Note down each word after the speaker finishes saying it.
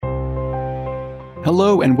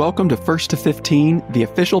Hello and welcome to First to 15, the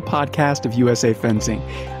official podcast of USA Fencing.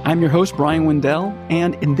 I'm your host, Brian Wendell,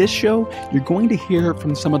 and in this show, you're going to hear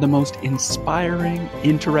from some of the most inspiring,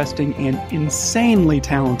 interesting, and insanely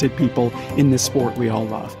talented people in this sport we all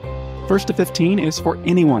love. First to 15 is for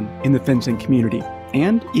anyone in the fencing community,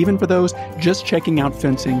 and even for those just checking out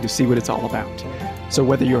fencing to see what it's all about. So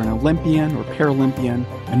whether you're an Olympian or Paralympian,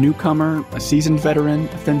 a newcomer, a seasoned veteran,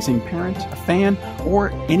 a fencing parent, a fan,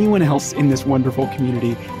 or anyone else in this wonderful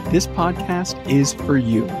community, this podcast is for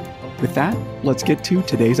you. With that, let's get to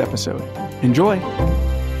today's episode. Enjoy!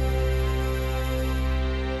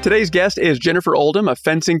 Today's guest is Jennifer Oldham, a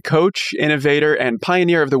fencing coach, innovator, and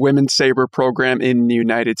pioneer of the Women's Saber program in the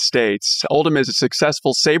United States. Oldham is a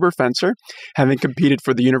successful saber fencer, having competed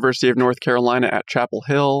for the University of North Carolina at Chapel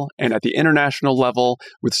Hill and at the international level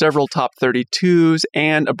with several top 32s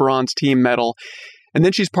and a bronze team medal. And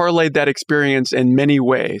then she's parlayed that experience in many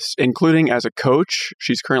ways, including as a coach.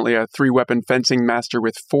 She's currently a 3-weapon fencing master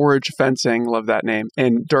with Forage Fencing, love that name,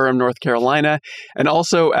 in Durham, North Carolina, and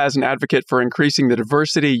also as an advocate for increasing the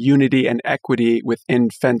diversity, unity, and equity within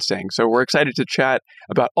fencing. So we're excited to chat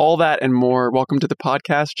about all that and more. Welcome to the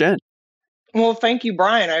podcast, Jen. Well, thank you,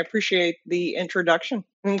 Brian. I appreciate the introduction.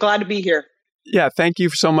 I'm glad to be here. Yeah, thank you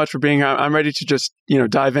so much for being here. I'm ready to just,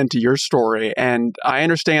 dive into your story. And I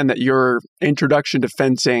understand that your introduction to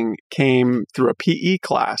fencing came through a PE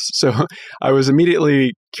class. So I was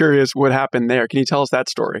immediately curious what happened there. Can you tell us that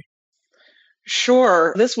story?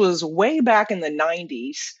 Sure. This was way back in the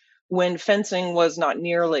 90s when fencing was not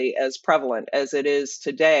nearly as prevalent as it is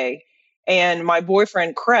today. And my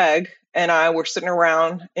boyfriend, Craig, and I were sitting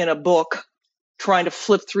around in a book trying to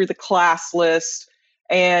flip through the class list.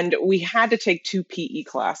 And we had to take 2 PE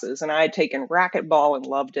classes, and I had taken racquetball and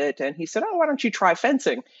loved it. And he said, why don't you try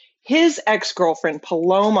fencing? His ex-girlfriend,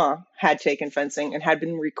 Paloma, had taken fencing and had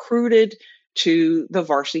been recruited to the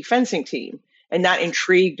varsity fencing team. And that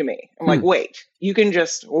intrigued me. I'm like, wait, you can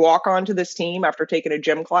just walk onto this team after taking a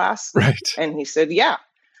gym class? Right. And he said, yeah.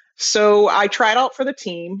 So I tried out for the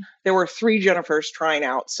team. There were 3 Jennifers trying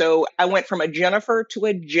out. So I went from a Jennifer to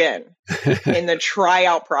a Jen in the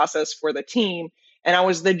tryout process for the team. And I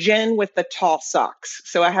was the Jen with the tall socks.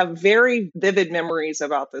 So I have very vivid memories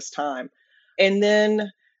about this time. And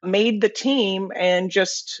then made the team and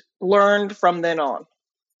just learned from then on.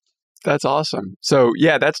 That's awesome. So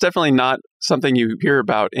yeah, that's definitely not something you hear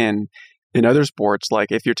about in other sports.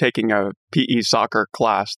 Like if you're taking a PE soccer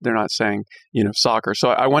class, they're not saying, soccer. So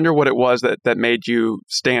I wonder what it was that made you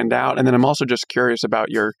stand out. And then I'm also just curious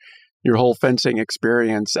about your whole fencing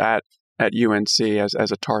experience at UNC as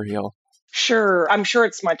a Tar Heel. Sure. I'm sure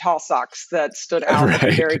it's my tall socks that stood out at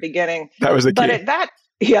the very beginning. That was the key. But that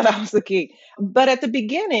was the key. But at the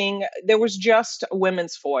beginning, there was just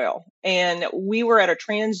women's foil. And we were at a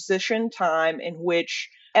transition time in which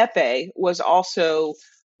Epee was also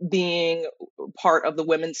being part of the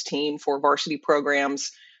women's team for varsity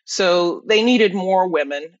programs. So they needed more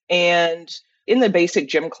women. And in the basic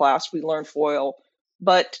gym class, we learned foil.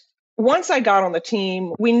 But once I got on the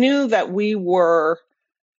team, we knew that we were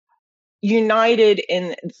united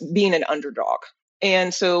in being an underdog.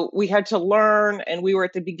 And so we had to learn, and we were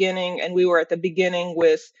at the beginning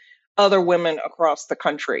with other women across the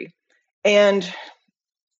country. And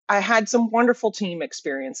I had some wonderful team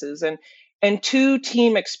experiences, and 2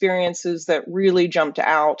 team experiences that really jumped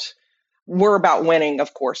out were about winning.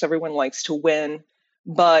 Of course, everyone likes to win,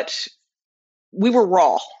 but we were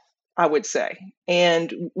raw, I would say.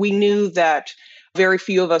 And we knew that very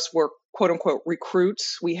few of us were quote unquote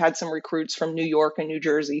recruits. We had some recruits from New York and New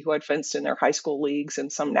Jersey who had fenced in their high school leagues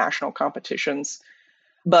and some national competitions.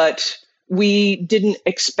 But we didn't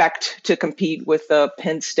expect to compete with the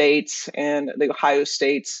Penn States and the Ohio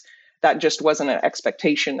States. That just wasn't an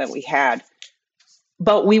expectation that we had.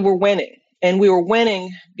 But we were winning. And we were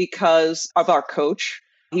winning because of our coach.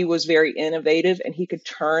 He was very innovative and he could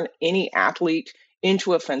turn any athlete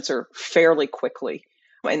into a fencer fairly quickly.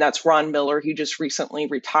 And that's Ron Miller. He just recently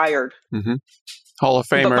retired. Mm-hmm. Hall of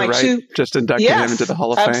Famer, right? Just inducted him into the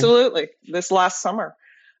Hall of Fame. Absolutely. This last summer.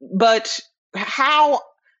 But how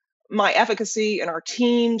my efficacy and our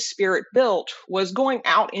team spirit built was going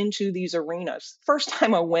out into these arenas. First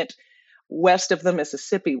time I went west of the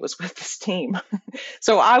Mississippi was with this team.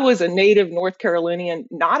 So I was a native North Carolinian,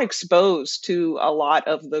 not exposed to a lot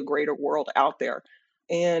of the greater world out there.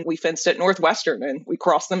 And we fenced at Northwestern and we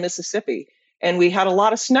crossed the Mississippi. And we had a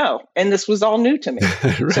lot of snow, and this was all new to me.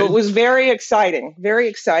 Right. So it was very exciting, very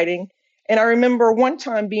exciting. And I remember one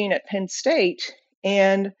time being at Penn State,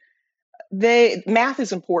 and math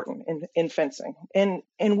is important in fencing. And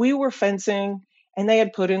we were fencing, and they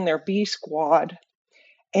had put in their B squad.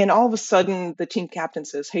 And all of a sudden, the team captain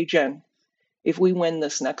says, "Hey, Jen, if we win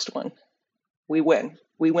this next one, we win.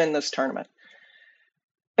 We win this tournament."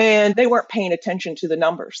 And they weren't paying attention to the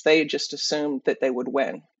numbers. They just assumed that they would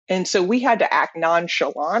win. And so we had to act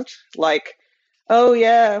nonchalant, like, "Oh,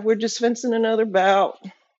 yeah, we're just fencing another bout,"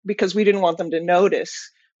 because we didn't want them to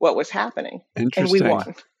notice what was happening. And we Interesting.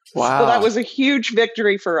 won. So that Wow. was a huge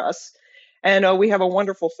victory for us. And we have a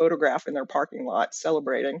wonderful photograph in their parking lot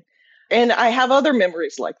celebrating. And I have other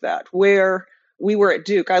memories like that where we were at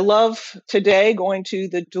Duke. I love today going to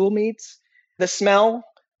the dual meets. The smell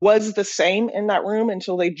was the same in that room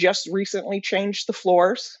until they just recently changed the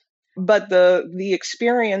floors. But the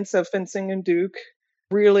experience of fencing in Duke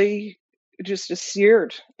really just is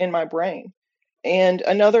seared in my brain. And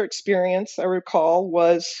another experience I recall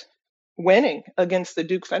was winning against the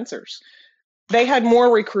Duke fencers. They had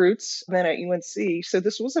more recruits than at UNC, so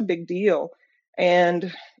this was a big deal.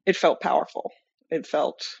 And it felt powerful. It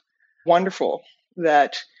felt wonderful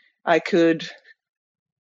that I could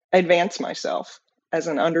advance myself as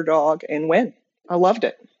an underdog and win. I loved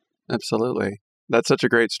it. Absolutely. That's such a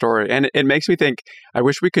great story. And it makes me think, I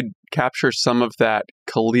wish we could capture some of that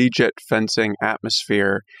collegiate fencing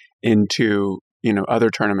atmosphere into, other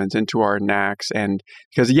tournaments, into our NACs. And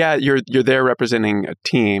because, yeah, you're there representing a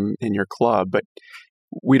team in your club, but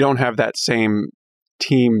we don't have that same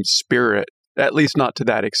team spirit, at least not to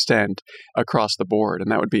that extent, across the board.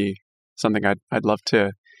 And that would be something I'd love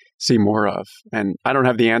to see more of. And I don't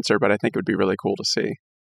have the answer, but I think it would be really cool to see.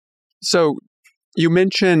 So you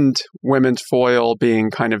mentioned women's foil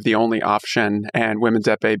being kind of the only option and women's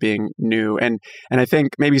épée being new. And I think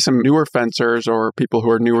maybe some newer fencers or people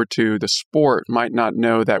who are newer to the sport might not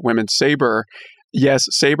know that women's saber, yes,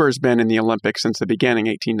 saber's been in the Olympics since the beginning,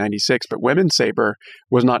 1896, but women's saber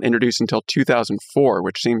was not introduced until 2004,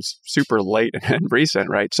 which seems super late and recent,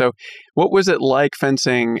 right? So what was it like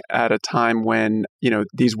fencing at a time when,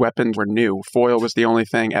 these weapons were new? Foil was the only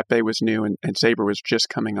thing, épée was new, and saber was just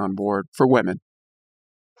coming on board for women.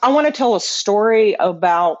 I want to tell a story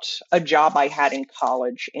about a job I had in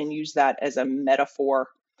college and use that as a metaphor.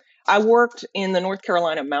 I worked in the North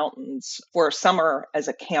Carolina mountains for a summer as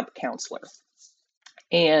a camp counselor.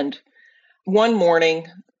 And one morning,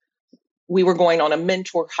 we were going on a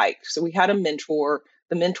mentor hike. So we had a mentor.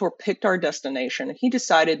 The mentor picked our destination. He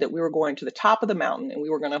decided that we were going to the top of the mountain and we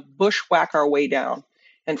were going to bushwhack our way down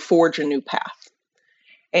and forge a new path.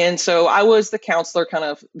 And so I was the counselor, kind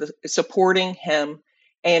of supporting him.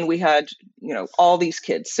 And we had, all these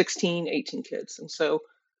kids, 16, 18 kids. And so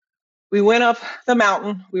we went up the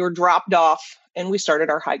mountain, we were dropped off, and we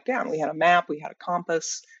started our hike down. We had a map, we had a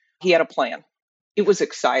compass, he had a plan. It was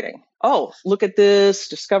exciting. Oh, look at this,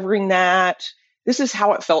 discovering that. This is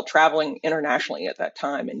how it felt traveling internationally at that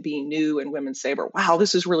time and being new in women's saber. Wow,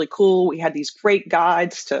 this is really cool. We had these great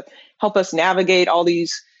guides to help us navigate all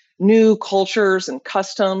these new cultures and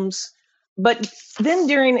customs. But then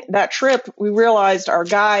during that trip, we realized our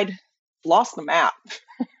guide lost the map.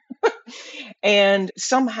 And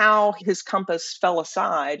somehow his compass fell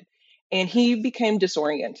aside and he became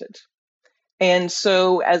disoriented. And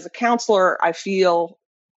so as a counselor, I feel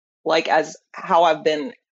like as how I've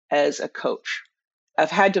been as a coach.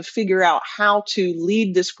 I've had to figure out how to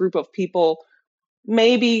lead this group of people.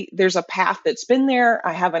 Maybe there's a path that's been there.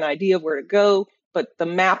 I have an idea of where to go, but the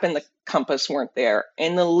map and the compass weren't there.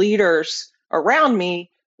 And the leaders around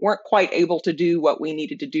me weren't quite able to do what we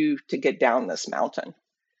needed to do to get down this mountain.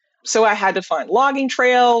 So I had to find logging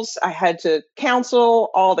trails. I had to counsel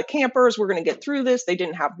all the campers. We're going to get through this. They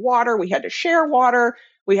didn't have water. We had to share water.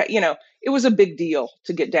 We had, it was a big deal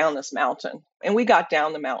to get down this mountain. And we got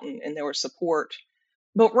down the mountain and there was support.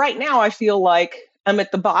 But right now I feel like I'm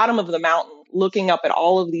at the bottom of the mountain looking up at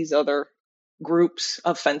all of these other groups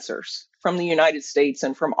of fencers from the United States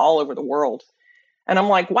and from all over the world. And I'm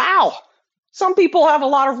like, wow, some people have a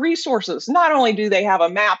lot of resources. Not only do they have a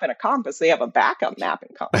map and a compass, they have a backup map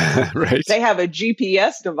and compass. Right. They have a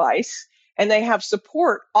GPS device and they have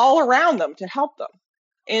support all around them to help them.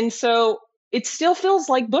 And so it still feels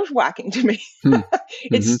like bushwhacking to me.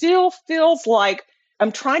 It still feels like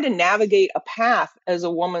I'm trying to navigate a path as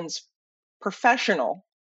a woman's professional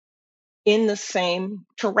in the same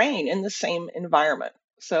terrain, in the same environment.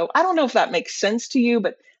 So I don't know if that makes sense to you,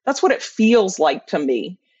 but that's what it feels like to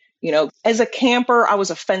me. As a camper, I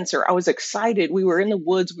was a fencer. I was excited. We were in the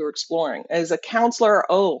woods. We were exploring. As a counselor,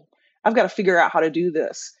 I've got to figure out how to do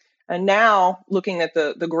this. And now looking at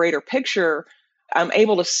the greater picture, I'm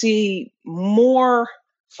able to see more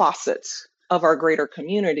facets of our greater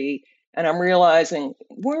community. And I'm realizing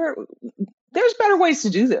there's better ways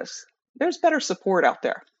to do this. There's better support out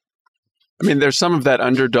there. I mean, there's some of that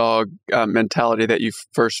underdog mentality that you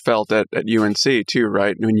first felt at UNC too,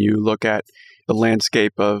 right? When you look at the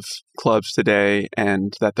landscape of clubs today,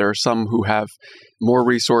 and that there are some who have more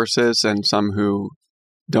resources and some who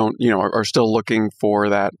don't, are still looking for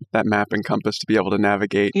that map and compass to be able to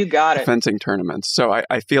navigate You got it. fencing tournaments. So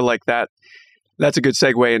I feel like that's a good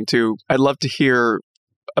segue into, I'd love to hear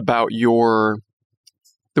about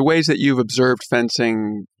the ways that you've observed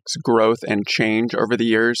fencing's growth and change over the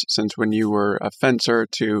years, since when you were a fencer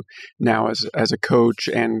to now as a coach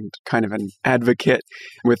and kind of an advocate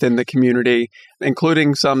within the community,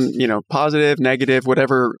 including some, positive, negative,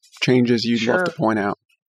 whatever changes you'd love to point out.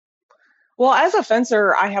 Well, as a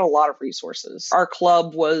fencer, I had a lot of resources. Our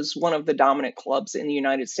club was one of the dominant clubs in the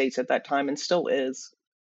United States at that time and still is.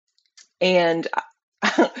 And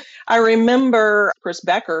I remember Chris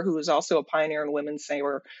Becker, who was also a pioneer in women's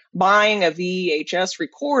saber, buying a VHS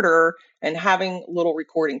recorder and having little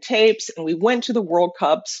recording tapes. And we went to the World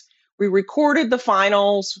Cups. We recorded the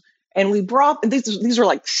finals, and we brought these are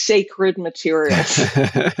like sacred materials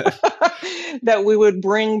that we would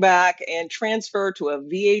bring back and transfer to a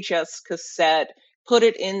VHS cassette, put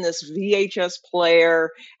it in this VHS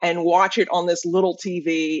player, and watch it on this little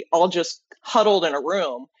TV, all just huddled in a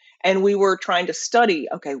room. And we were trying to study,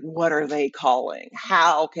 okay, what are they calling?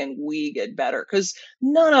 How can we get better? Because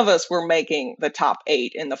none of us were making the top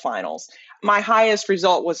 8 in the finals. My highest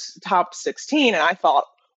result was top 16. And I thought,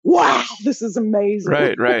 wow, this is amazing.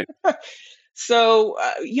 Right. So,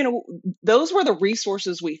 those were the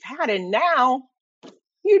resources we've had. And now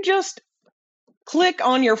you just click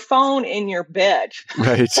on your phone in your bed.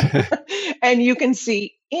 Right. And you can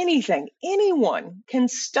see anything. Anyone can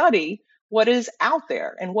study what is out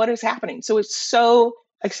there and what is happening. So it's so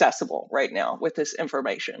accessible right now with this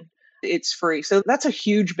information. It's free. So that's a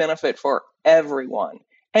huge benefit for everyone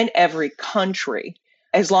and every country,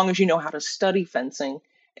 as long as you know how to study fencing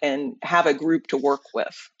and have a group to work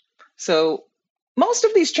with. So most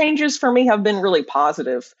of these changes for me have been really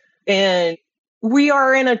positive. And we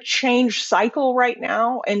are in a change cycle right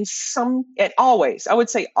now. And I would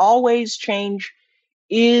say always change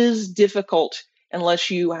is difficult unless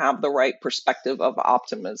you have the right perspective of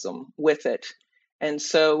optimism with it. And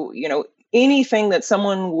so, anything that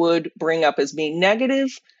someone would bring up as being negative,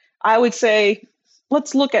 I would say,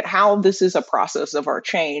 let's look at how this is a process of our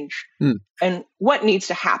change and what needs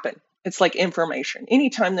to happen. It's like information.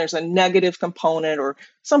 Anytime there's a negative component or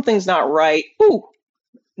something's not right,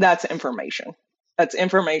 that's information. That's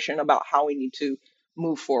information about how we need to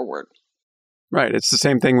move forward. Right. It's the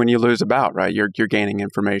same thing when you lose a bout, right? You're gaining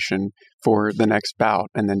information for the next bout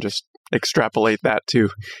and then just extrapolate that to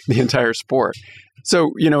the entire sport.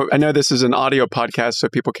 So, I know this is an audio podcast, so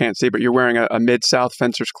people can't see, but you're wearing a Mid-South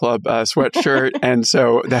Fencers Club sweatshirt. And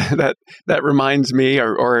so that reminds me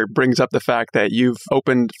or brings up the fact that you've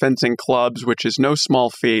opened fencing clubs, which is no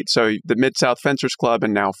small feat. So the Mid-South Fencers Club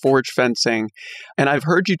and now Forge Fencing. And I've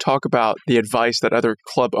heard you talk about the advice that other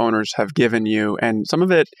club owners have given you, and some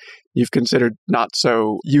of it you've considered not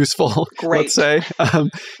so useful, let's say.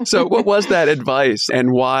 So what was that advice,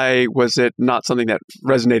 and why was it not something that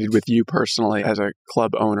resonated with you personally as a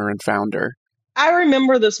club owner and founder? I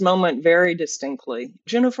remember this moment very distinctly.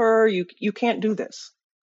 Jennifer, you can't do this.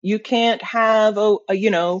 You can't have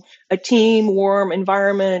a team warm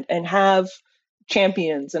environment and have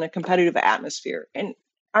champions in a competitive atmosphere. And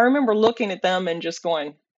I remember looking at them and just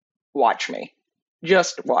going, watch me.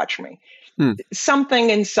 Just watch me. Something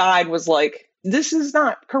inside was like, this is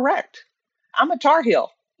not correct. I'm a Tar Heel.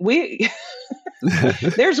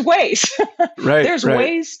 There's ways. There's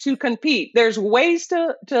ways to compete. There's ways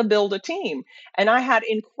to build a team. And I had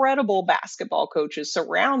incredible basketball coaches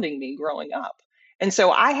surrounding me growing up. And so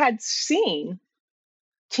I had seen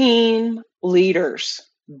team leaders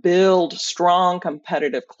build strong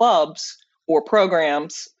competitive clubs or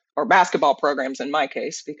programs, or basketball programs in my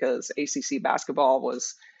case, because ACC basketball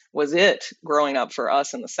was it growing up for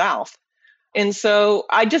us in the South. And so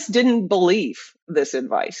I just didn't believe this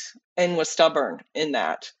advice and was stubborn in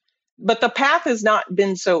that. But the path has not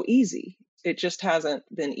been so easy. It just hasn't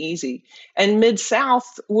been easy. And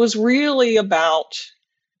Mid-South was really about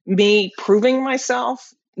me proving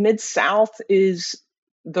myself. Mid-South is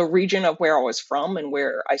the region of where I was from and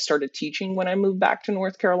where I started teaching when I moved back to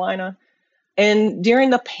North Carolina. And during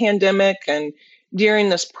the pandemic and during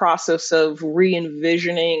this process of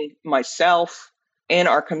re-envisioning myself and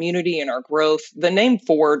our community and our growth, the name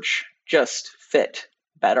Forge just fit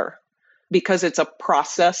better because it's a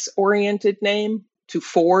process-oriented name. To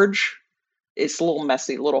forge, it's a little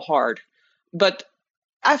messy, a little hard. But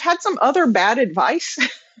I've had some other bad advice.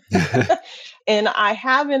 And I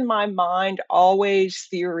have in my mind always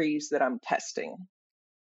theories that I'm testing.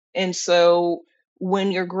 And so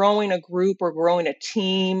when you're growing a group or growing a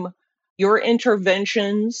team, your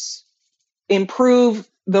interventions improve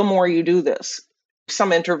the more you do this.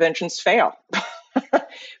 Some interventions fail,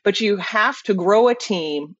 but you have to grow a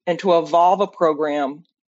team and to evolve a program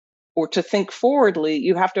or to think forwardly,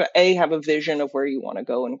 you have to have a vision of where you want to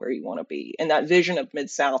go and where you want to be. And that vision of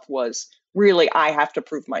Mid-South was really, I have to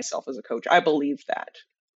prove myself as a coach. I believe that.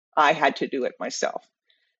 I had to do it myself.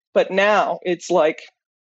 But now it's like,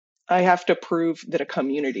 I have to prove that a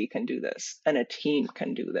community can do this and a team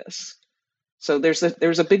can do this. So there's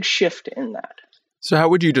a big shift in that. So how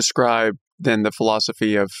would you describe then the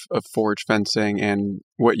philosophy of forge fencing and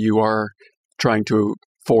what you are trying to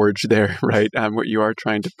forge there, right? What you are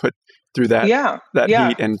trying to put through that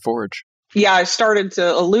heat and forge. Yeah, I started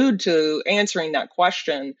to allude to answering that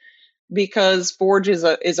question because forge is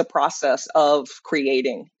a process of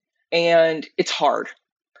creating, and it's hard.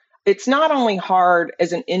 It's not only hard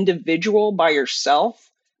as an individual by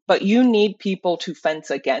yourself, but you need people to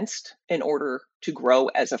fence against in order to grow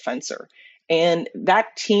as a fencer. And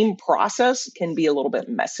that team process can be a little bit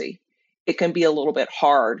messy. It can be a little bit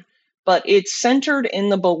hard, but it's centered in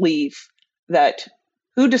the belief that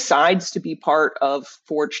who decides to be part of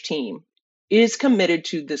Forge team is committed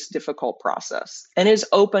to this difficult process and is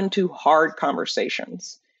open to hard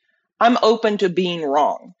conversations. I'm open to being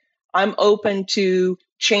wrong. I'm open to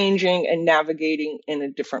changing and navigating in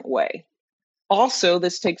a different way. Also,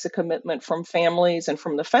 this takes a commitment from families and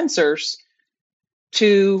from the fencers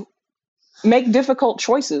to make difficult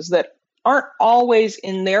choices that aren't always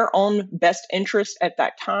in their own best interest at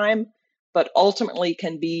that time, but ultimately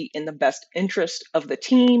can be in the best interest of the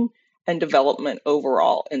team and development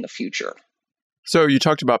overall in the future. So you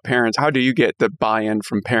talked about parents. How do you get the buy-in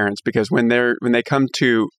from parents? Because when they come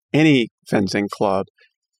to any fencing club,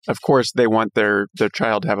 of course, they want their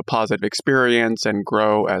child to have a positive experience and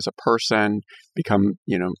grow as a person, become,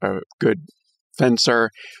 a good fencer.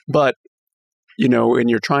 But, when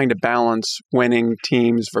you're trying to balance winning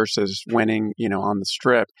teams versus winning, on the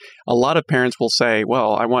strip, a lot of parents will say,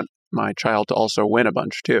 well, I want my child to also win a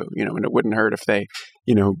bunch too, and it wouldn't hurt if they,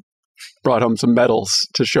 brought home some medals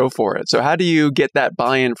to show for it. So how do you get that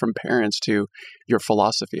buy-in from parents to your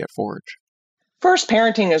philosophy at Forge? First,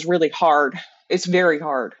 parenting is really hard. It's very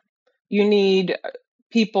hard. You need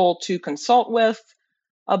people to consult with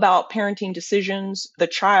about parenting decisions. The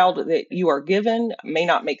child that you are given may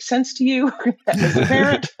not make sense to you as a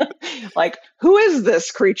parent. Like, who is this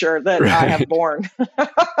creature that I have born?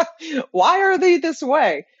 Why are they this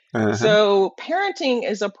way? Uh-huh. So parenting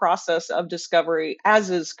is a process of discovery, as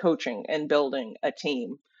is coaching and building a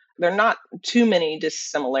team. There are not too many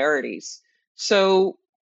dissimilarities. So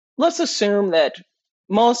let's assume that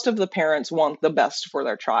most of the parents want the best for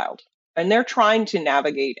their child, and they're trying to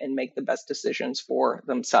navigate and make the best decisions for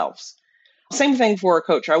themselves. Same thing for a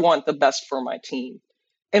coach. I want the best for my team.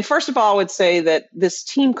 And first of all, I would say that this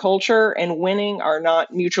team culture and winning are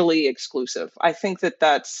not mutually exclusive. I think that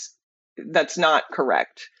that's not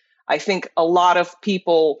correct. I think a lot of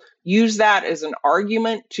people use that as an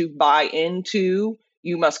argument to buy into,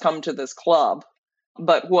 you must come to this club.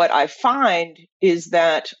 But what I find is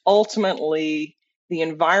that ultimately the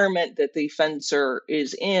environment that the fencer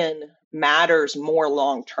is in matters more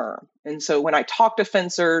long term. And so when I talk to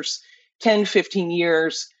fencers 10, 15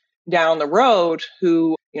 years down the road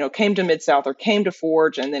who, came to Mid-South or came to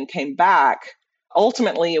Forge and then came back,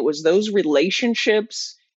 ultimately it was those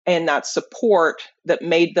relationships and that support that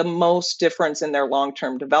made the most difference in their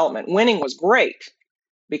long-term development. Winning was great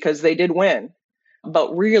because they did win,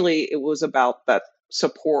 but really it was about that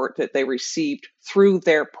support that they received through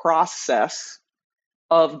their process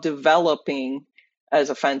of developing as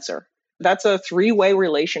a fencer. That's a three-way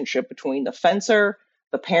relationship between the fencer,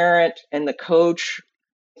 the parent, and the coach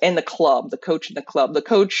and the club, the coach and the club. The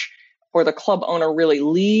coach or the club owner really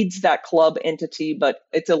leads that club entity, but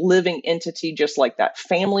it's a living entity just like that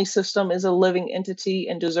family system is a living entity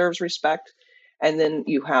and deserves respect. And then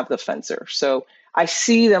you have the fencer. So I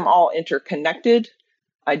see them all interconnected.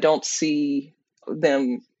 I don't see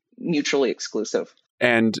them mutually exclusive.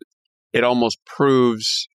 And it almost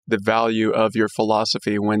proves the value of your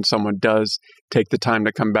philosophy when someone does take the time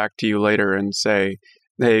to come back to you later and say,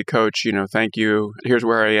 hey, coach, thank you. Here's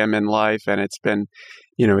where I am in life. And it's been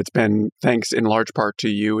thanks in large part to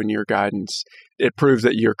you and your guidance. It proves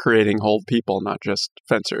that you're creating whole people, not just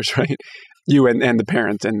fencers, right? You and the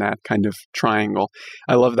parents in that kind of triangle.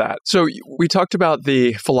 I love that. So we talked about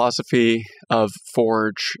the philosophy of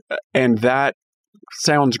Forge, and that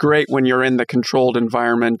sounds great when you're in the controlled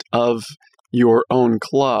environment of your own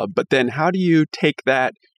club. But then how do you take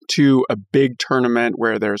that to a big tournament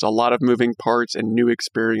where there's a lot of moving parts and new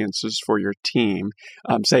experiences for your team,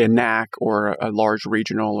 say a NAC or a large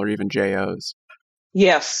regional or even JOs?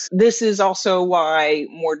 Yes, this is also why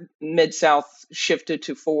more Mid-South shifted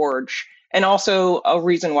to Forge, and also a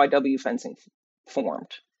reason why W Fencing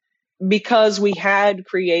formed. Because we had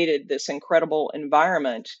created this incredible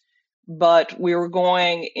environment, but we were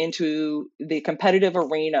going into the competitive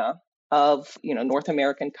arena of, North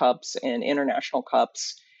American Cups and international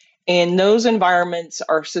cups. And those environments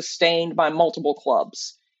are sustained by multiple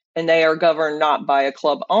clubs. And they are governed not by a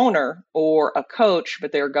club owner or a coach,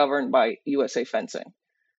 but they're governed by USA Fencing.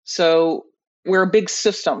 So we're a big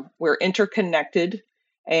system. We're interconnected,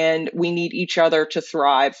 and we need each other to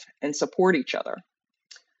thrive and support each other.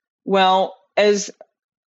 Well, as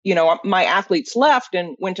my athletes left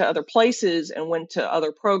and went to other places and went to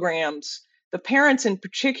other programs, the parents in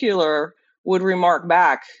particular would remark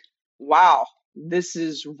back, wow, this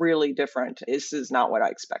is really different. This is not what I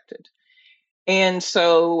expected. And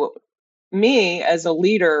so me as a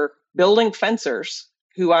leader, building fencers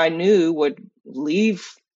who I knew would leave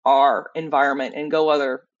our environment and go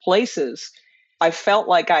other places, I felt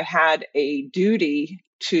like I had a duty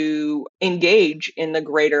to engage in the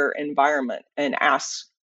greater environment and ask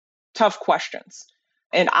tough questions.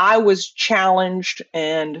 And I was challenged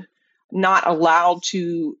and not allowed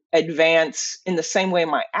to advance in the same way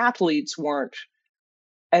my athletes weren't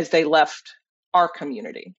as they left our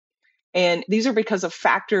community. And these are because of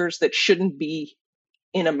factors that shouldn't be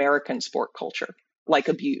in American sport culture, like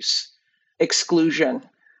abuse, exclusion,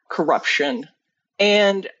 corruption.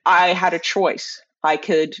 And I had a choice. I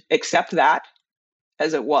could accept that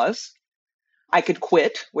as it was. I could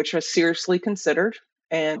quit, which was seriously considered.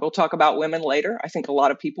 And we'll talk about women later. I think a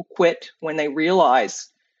lot of people quit when they realize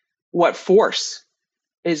what force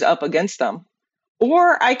is up against them.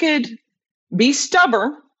 Or I could be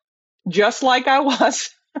stubborn, just like I was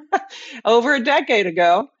over a decade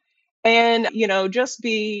ago, and, just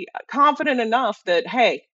be confident enough that,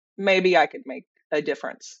 hey, maybe I could make a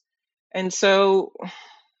difference. And so,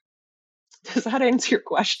 does that answer your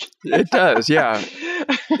question? It does, yeah.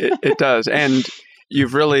 It does. And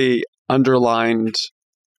you've really underlined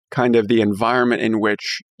kind of the environment in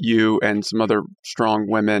which you and some other strong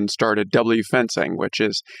women started W Fencing, which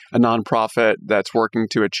is a nonprofit that's working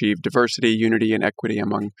to achieve diversity, unity, and equity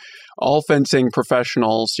among all fencing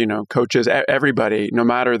professionals, coaches, everybody, no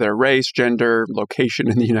matter their race, gender,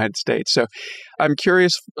 location in the United States. So I'm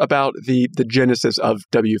curious about the genesis of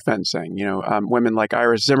W Fencing. Women like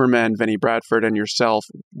Iris Zimmerman, Vinnie Bradford, and yourself.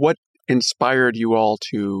 What inspired you all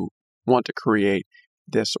to want to create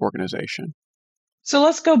this organization? So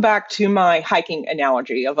let's go back to my hiking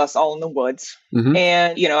analogy of us all in the woods. Mm-hmm.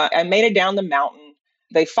 And, I made it down the mountain.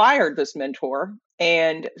 They fired this mentor.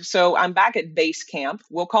 And so I'm back at base camp.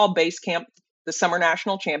 We'll call base camp the Summer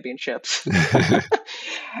National Championships.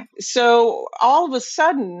 So all of a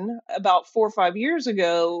sudden, about 4 or 5 years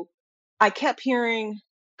ago, I kept hearing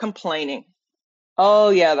complaining. Oh,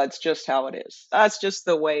 yeah, that's just how it is. That's just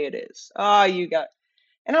the way it is.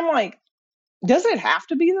 And I'm like, does it have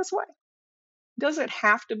to be this way? Does it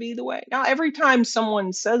have to be the way? Now, every time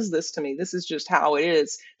someone says this to me, this is just how it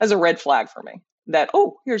is, as a red flag for me that,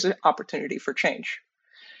 here's an opportunity for change.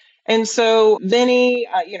 And so Vinnie,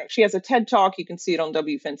 she has a TED Talk. You can see it on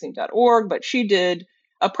wfencing.org, but she did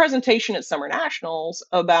a presentation at Summer Nationals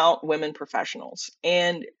about women professionals.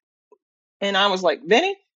 And I was like,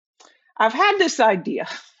 Vinnie, I've had this idea.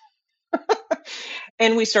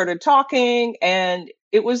 And we started talking, and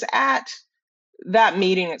it was at that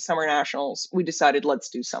meeting at Summer Nationals, we decided, let's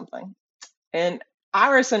do something. And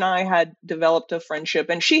Iris and I had developed a friendship,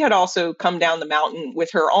 and she had also come down the mountain with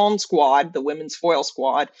her own squad, the women's foil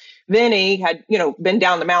squad. Vinnie had, been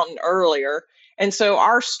down the mountain earlier. And so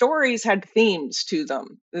our stories had themes to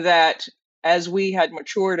them that as we had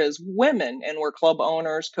matured as women and were club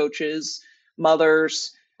owners, coaches,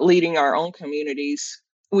 mothers, leading our own communities,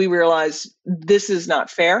 we realized this is not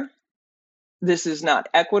fair. This is not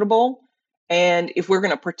equitable. And if we're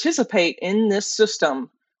going to participate in this system,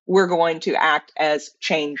 we're going to act as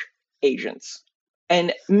change agents.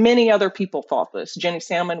 And many other people thought this. Jenny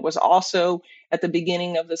Salmon was also at the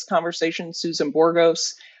beginning of this conversation, Susan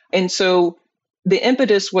Borgos. And so the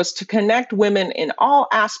impetus was to connect women in all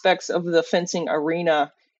aspects of the fencing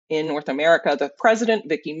arena in North America. The president,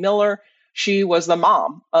 Vicki Miller, she was the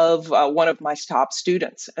mom of one of my top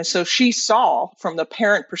students. And so she saw from the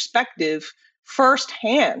parent perspective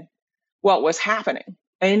firsthand what was happening.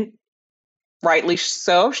 And rightly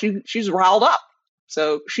so, she's riled up.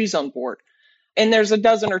 So she's on board. And there's a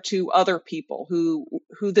dozen or two other people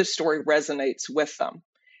who this story resonates with them.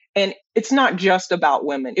 And it's not just about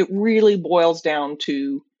women. It really boils down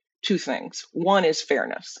to two things. One is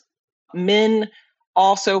fairness. Men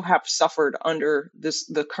also have suffered under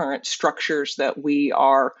the current structures that we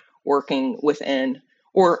are working within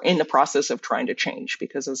or in the process of trying to change,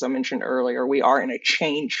 because as I mentioned earlier, we are in a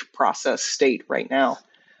change process state right now.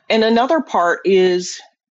 And another part is,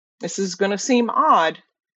 this is going to seem odd,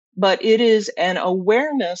 but it is an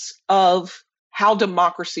awareness of how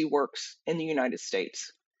democracy works in the United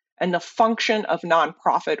States and the function of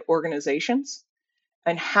nonprofit organizations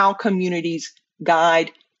and how communities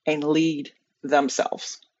guide and lead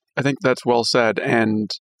themselves. I think that's well said.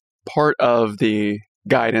 And part of the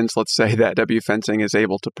guidance, let's say, that W Fencing is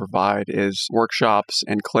able to provide is workshops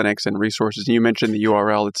and clinics and resources. You mentioned the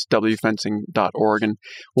URL, it's wfencing.org, and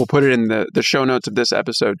we'll put it in the show notes of this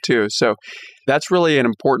episode too. So that's really an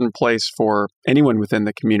important place for anyone within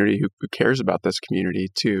the community who cares about this community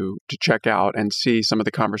to check out and see some of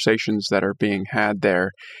the conversations that are being had there.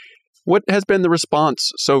 What has been the response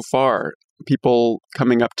so far? People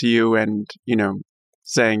coming up to you and,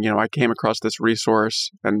 saying, I came across this resource,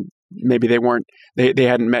 and maybe they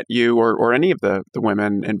hadn't met you or any of the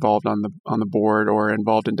women involved on the board or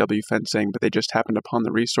involved in W Fencing, but they just happened upon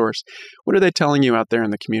the resource. What are they telling you out there in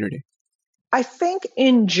the community? I think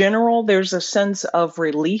in general, there's a sense of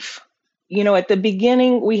relief. At the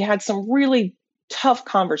beginning, we had some really tough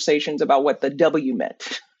conversations about what the W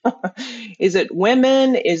meant. Is it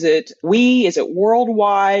women? Is it we? Is it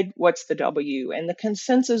worldwide? What's the W? And the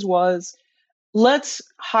consensus was, let's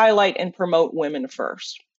highlight and promote women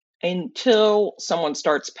first until someone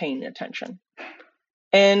starts paying attention.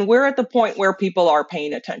 And we're at the point where people are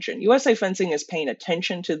paying attention. USA Fencing is paying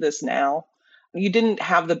attention to this now. You didn't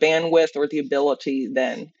have the bandwidth or the ability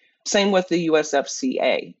then. Same with the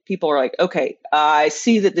USFCA. People are like, okay, I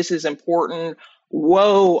see that this is important.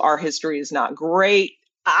 Whoa, our history is not great.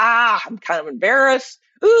 I'm kind of embarrassed.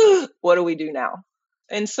 Ooh, what do we do now?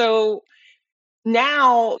 And so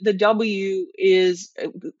now the W is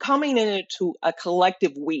coming into a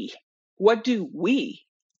collective we. What do we,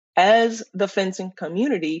 as the fencing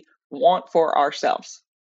community, want for ourselves?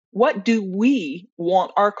 What do we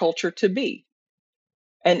want our culture to be?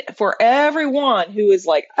 And for everyone who is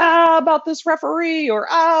like, about this referee, or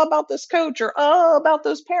about this coach, or about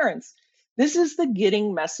those parents, this is the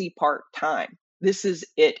getting messy part time. This is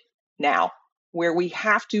it now, where we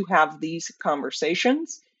have to have these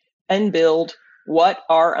conversations and build what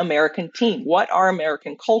our American team, what our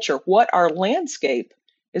American culture, what our landscape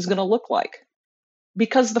is going to look like.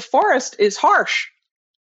 Because the forest is harsh.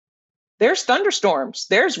 There's thunderstorms,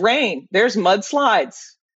 there's rain, there's mudslides.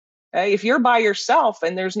 If you're by yourself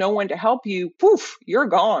and there's no one to help you, poof, you're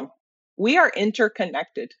gone. We are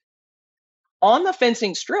interconnected. On the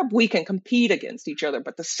fencing strip, we can compete against each other,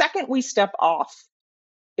 but the second we step off,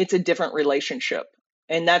 it's a different relationship.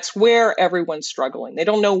 And that's where everyone's struggling. They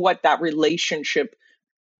don't know what that relationship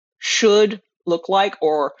should look like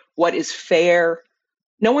or what is fair.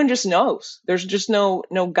 No one just knows. There's just no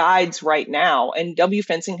guides right now. And W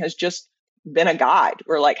Fencing has just been a guide.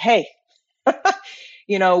 We're like, hey,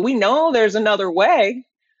 we know there's another way.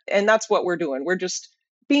 And that's what we're doing. We're just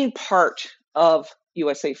being part of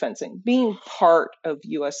USA Fencing, being part of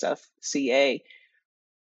USFCA,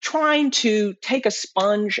 trying to take a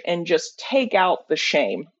sponge and just take out the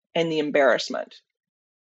shame and the embarrassment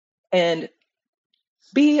and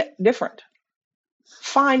be different.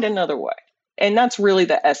 Find another way. And that's really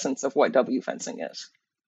the essence of what W Fencing is.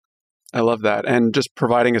 I love that. And just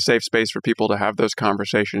providing a safe space for people to have those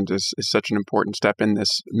conversations is such an important step in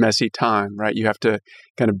this messy time, right? You have to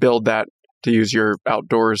kind of build that, to use your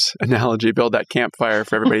outdoors analogy, build that campfire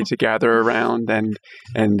for everybody to gather around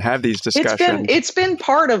and have these discussions. It's been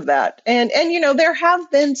part of that. And there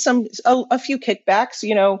have been a few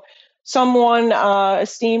kickbacks. Someone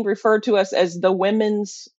esteemed referred to us as the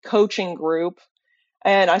women's coaching group.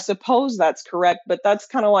 And I suppose that's correct, but that's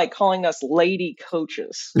kind of like calling us lady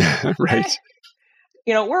coaches. Right.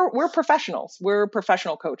 We're professionals. We're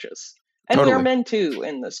professional coaches. And Totally. We're men too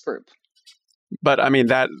in this group. But I mean,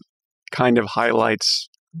 that kind of highlights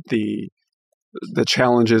the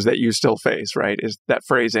challenges that you still face, right? Is that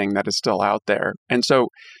phrasing that is still out there. And so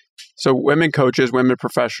women coaches, women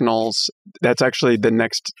professionals, that's actually the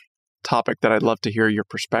next topic that I'd love to hear your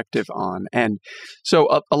perspective on. And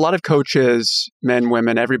so a lot of coaches, men,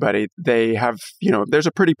 women, everybody, they have, there's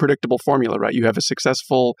a pretty predictable formula, right? You have a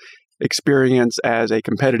successful experience as a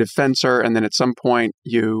competitive fencer, and then at some point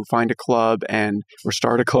you find a club or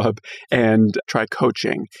start a club and try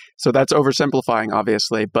coaching. So that's oversimplifying,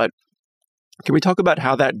 obviously, but Can we talk about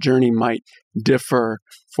how that journey might differ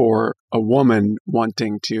for a woman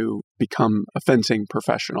wanting to become a fencing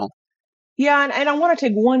professional? Yeah, and I want to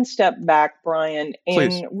take one step back, Brian,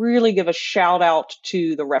 Please. and really give a shout out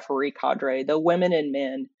to the referee cadre, the women and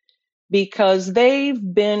men, because they've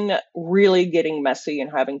been really getting messy and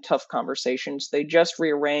having tough conversations. They just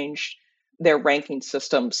rearranged their ranking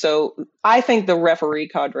system. So I think the referee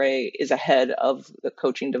cadre is ahead of the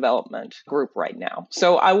coaching development group right now.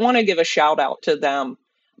 So I want to give a shout out to them.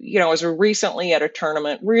 I was recently at a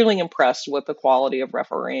tournament, really impressed with the quality of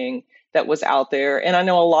refereeing that was out there. And I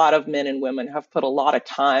know a lot of men and women have put a lot of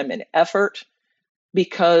time and effort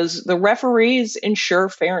because the referees ensure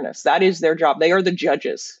fairness. That is their job. They are the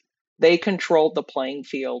judges. They control the playing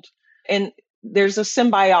field. And there's a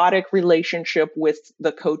symbiotic relationship with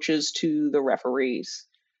the coaches to the referees.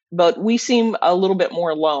 But we seem a little bit more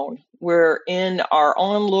alone. We're in our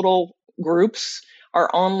own little groups, our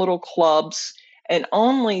own little clubs, and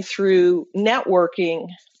only through networking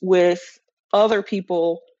with other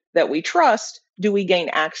people that we trust do we gain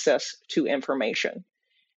access to information.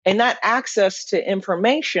 And that access to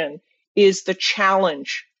information is the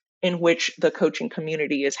challenge in which the coaching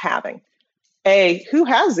community is having. Who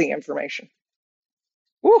has the information?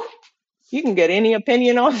 Woo, you can get any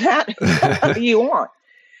opinion on that you want.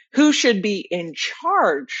 Who should be in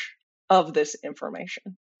charge of this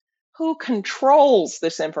information? Who controls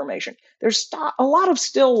this information? There's a lot of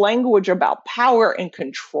still language about power and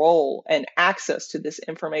control and access to this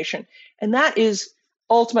information. And that is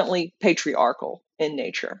ultimately patriarchal in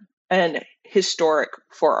nature and historic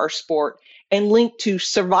for our sport and linked to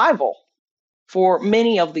survival for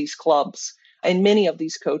many of these clubs and many of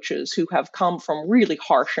these coaches who have come from really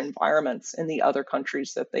harsh environments in the other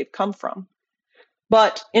countries that they've come from.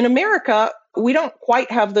 But in America, we don't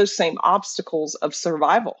quite have those same obstacles of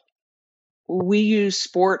survival. We use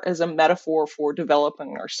sport as a metaphor for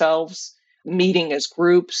developing ourselves, meeting as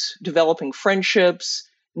groups, developing friendships,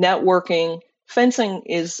 networking. Fencing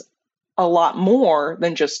is a lot more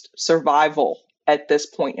than just survival at this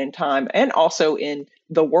point in time and also in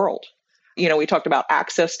the world. We talked about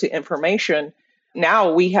access to information.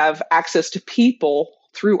 Now we have access to people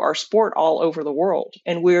through our sport all over the world,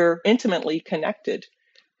 and we're intimately connected.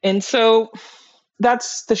 And so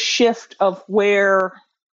that's the shift of where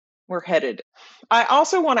we're headed. I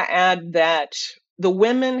also want to add that the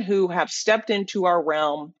women who have stepped into our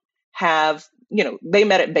realm have, they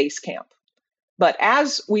met at base camp. But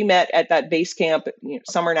as we met at that base camp,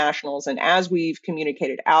 Summer Nationals, and as we've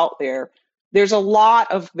communicated out there, there's a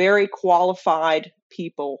lot of very qualified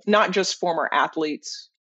people, not just former athletes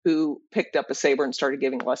who picked up a saber and started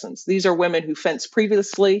giving lessons. These are women who fenced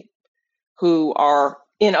previously, who are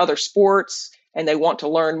in other sports, and they want to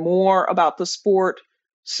learn more about the sport.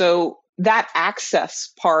 So that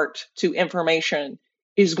access part to information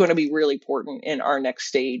is going to be really important in our next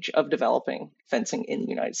stage of developing fencing in the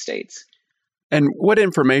United States. And what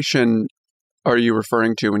information are you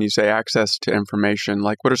referring to when you say access to information?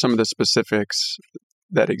 Like, what are some of the specifics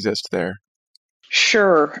that exist there?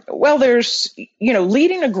 Sure. Well, there's,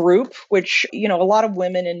 leading a group, which, a lot of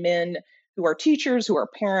women and men who are teachers, who are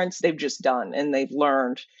parents, they've just done and they've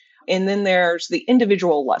learned. And then there's the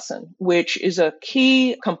individual lesson, which is a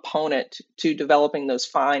key component to developing those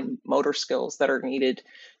fine motor skills that are needed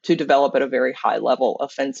to develop at a very high level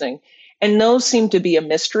of fencing. And those seem to be a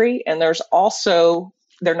mystery. And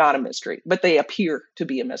they're not a mystery, but they appear to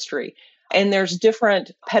be a mystery. And there's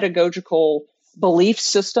different pedagogical belief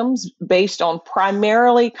systems based on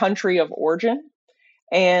primarily country of origin.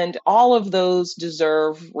 And all of those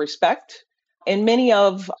deserve respect. And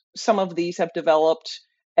some of these have developed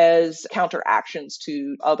as counteractions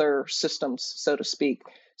to other systems, so to speak.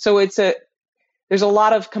 So there's a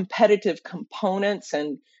lot of competitive components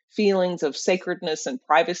and feelings of sacredness and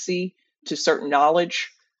privacy to certain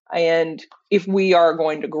knowledge. And if we are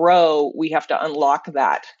going to grow, we have to unlock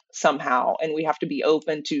that somehow. And we have to be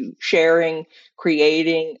open to sharing,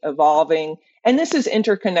 creating, evolving. And this is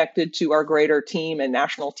interconnected to our greater team and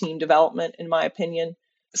national team development, in my opinion.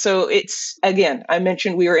 So again, I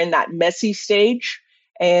mentioned we are in that messy stage.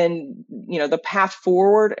 And, the path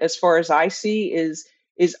forward, as far as I see, is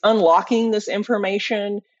unlocking this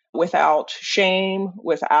information without shame,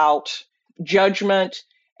 without judgment,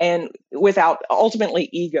 and without ultimately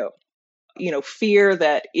ego. Fear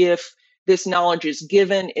that if this knowledge is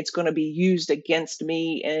given, it's going to be used against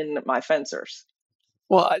me and my fencers.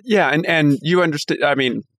 Well, yeah, and you understand.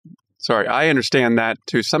 I understand that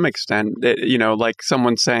to some extent. Like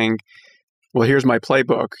someone saying, well, here's my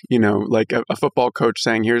playbook, like a football coach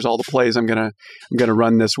saying, here's all the plays I'm gonna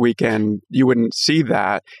run this weekend. You wouldn't see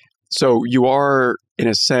that. So you are in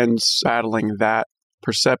a sense, battling that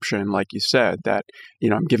perception, like you said, that,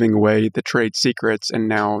 I'm giving away the trade secrets and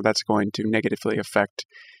now that's going to negatively affect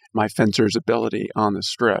my fencer's ability on the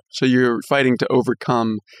strip. So you're fighting to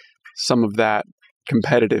overcome some of that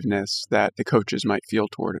competitiveness that the coaches might feel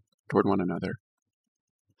toward one another.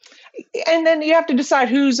 And then you have to decide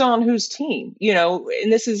who's on whose team,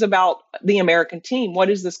 and this is about the American team. What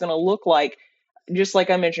is this going to look like? Just like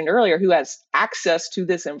I mentioned earlier, who has access to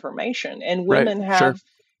this information? And women have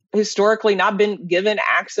historically not been given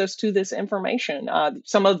access to this information.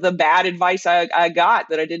 Some of the bad advice I got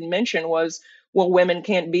that I didn't mention was, well, women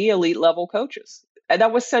can't be elite level coaches. And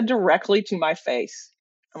that was said directly to my face.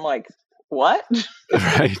 I'm like, what?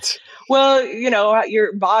 Right. Well,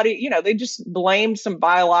 your body, they just blamed some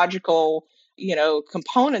biological,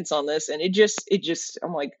 components on this. And it just,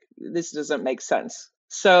 I'm like, this doesn't make sense.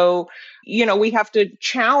 So, we have to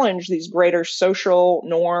challenge these greater social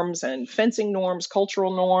norms and fencing norms,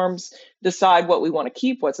 cultural norms, decide what we want to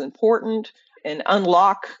keep, what's important, and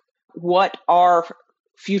unlock what our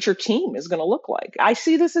future team is going to look like. I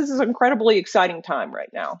see this as an incredibly exciting time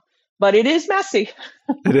right now, but it is messy.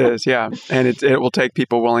 It is, yeah. And it will take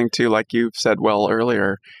people willing to, like you've said well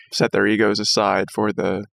earlier, set their egos aside for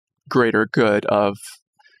the greater good of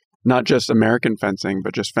not just American fencing,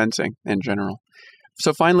 but just fencing in general.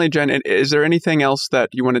 So finally, Jen, is there anything else that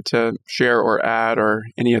you wanted to share or add, or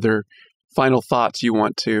any other final thoughts you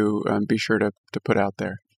want to be sure to put out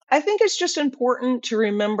there? I think it's just important to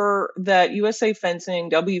remember that USA Fencing,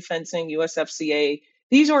 W Fencing, USFCA,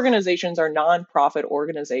 these organizations are nonprofit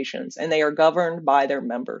organizations and they are governed by their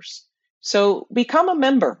members. So become a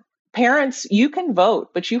member. Parents, you can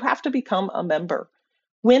vote, but you have to become a member.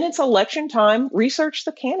 When it's election time, research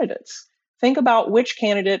the candidates. Think about which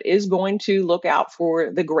candidate is going to look out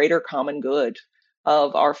for the greater common good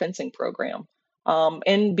of our fencing program,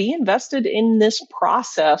 and be invested in this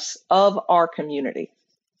process of our community.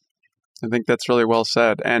 I think that's really well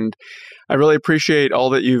said. And I really appreciate all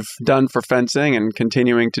that you've done for fencing and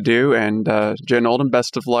continuing to do. And Jen Oldham,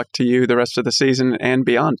 best of luck to you the rest of the season and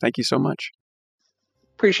beyond. Thank you so much.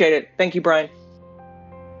 Appreciate it. Thank you, Brian.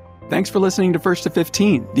 Thanks for listening to First to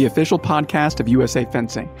 15, the official podcast of USA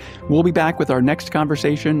Fencing. We'll be back with our next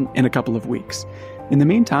conversation in a couple of weeks. In the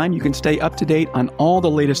meantime, you can stay up to date on all the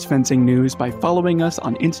latest fencing news by following us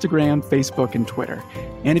on Instagram, Facebook, and Twitter.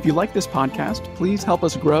 And if you like this podcast, please help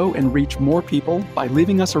us grow and reach more people by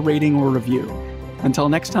leaving us a rating or review. Until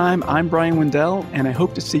next time, I'm Brian Wendell, and I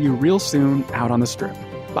hope to see you real soon out on the strip.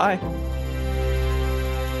 Bye.